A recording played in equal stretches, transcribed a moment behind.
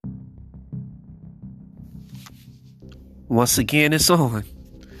Once again, it's on.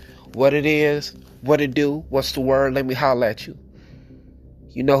 What it is, what it do, what's the word? Let me holler at you.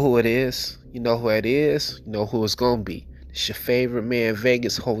 You know who it is. You know who it is. You know who it's gonna be. It's your favorite man,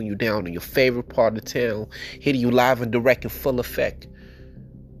 Vegas, holding you down in your favorite part of town, hitting you live and direct in full effect.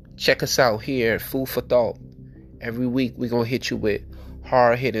 Check us out here at Food for Thought. Every week we're gonna hit you with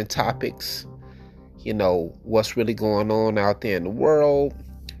hard-hitting topics. You know, what's really going on out there in the world,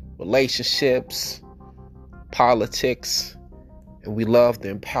 relationships, politics, and we love to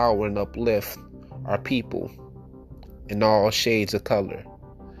empower and uplift our people in all shades of color.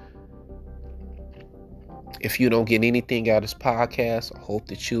 If you don't get anything out of this podcast, I hope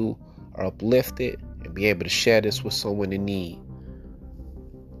that you are uplifted and be able to share this with someone in need.